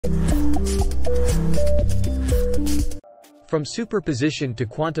From superposition to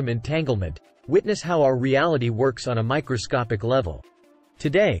quantum entanglement, witness how our reality works on a microscopic level.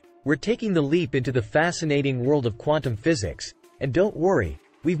 Today, we're taking the leap into the fascinating world of quantum physics, and don't worry,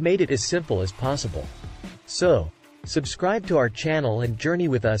 we've made it as simple as possible. So, subscribe to our channel and journey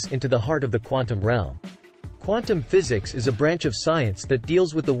with us into the heart of the quantum realm. Quantum physics is a branch of science that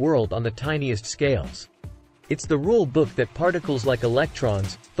deals with the world on the tiniest scales. It's the rule book that particles like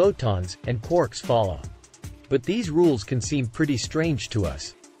electrons, photons, and quarks follow. But these rules can seem pretty strange to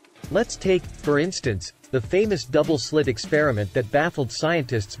us. Let's take, for instance, the famous double-slit experiment that baffled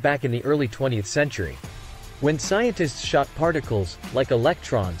scientists back in the early 20th century. When scientists shot particles, like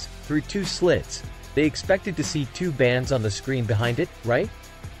electrons, through two slits, they expected to see two bands on the screen behind it, right?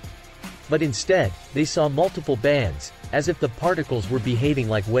 But instead, they saw multiple bands, as if the particles were behaving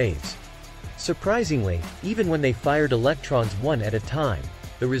like waves. Surprisingly, even when they fired electrons one at a time,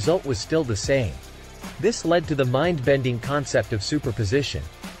 the result was still the same. This led to the mind-bending concept of superposition.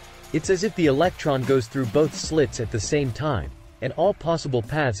 It's as if the electron goes through both slits at the same time, and all possible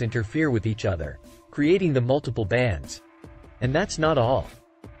paths interfere with each other, creating the multiple bands. And that's not all.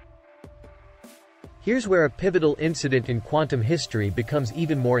 Here's where a pivotal incident in quantum history becomes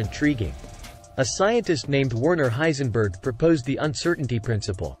even more intriguing. A scientist named Werner Heisenberg proposed the uncertainty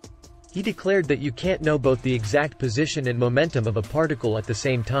principle. He declared that you can't know both the exact position and momentum of a particle at the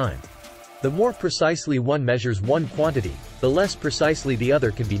same time. The more precisely one measures one quantity, the less precisely the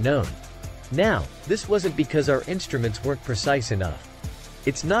other can be known. Now, this wasn't because our instruments weren't precise enough.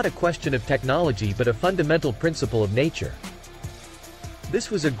 It's not a question of technology but a fundamental principle of nature.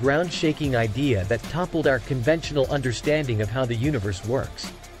 This was a ground-shaking idea that toppled our conventional understanding of how the universe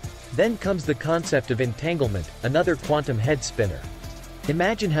works. Then comes the concept of entanglement, another quantum head-spinner.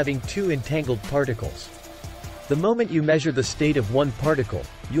 Imagine having two entangled particles. The moment you measure the state of one particle,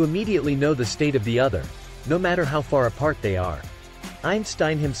 you immediately know the state of the other, no matter how far apart they are.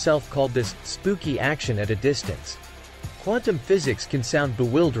 Einstein himself called this spooky action at a distance. Quantum physics can sound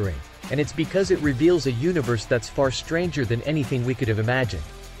bewildering, and it's because it reveals a universe that's far stranger than anything we could have imagined.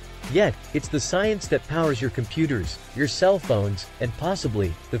 Yet, it's the science that powers your computers, your cell phones, and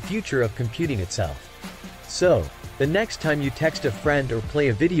possibly, the future of computing itself. So, the next time you text a friend or play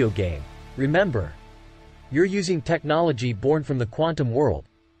a video game, remember, you're using technology born from the quantum world,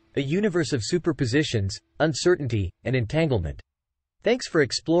 a universe of superpositions, uncertainty, and entanglement. Thanks for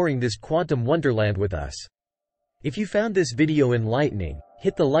exploring this quantum wonderland with us. If you found this video enlightening,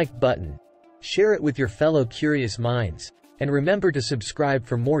 hit the like button, share it with your fellow curious minds, and remember to subscribe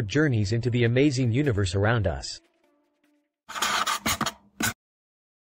for more journeys into the amazing universe around us.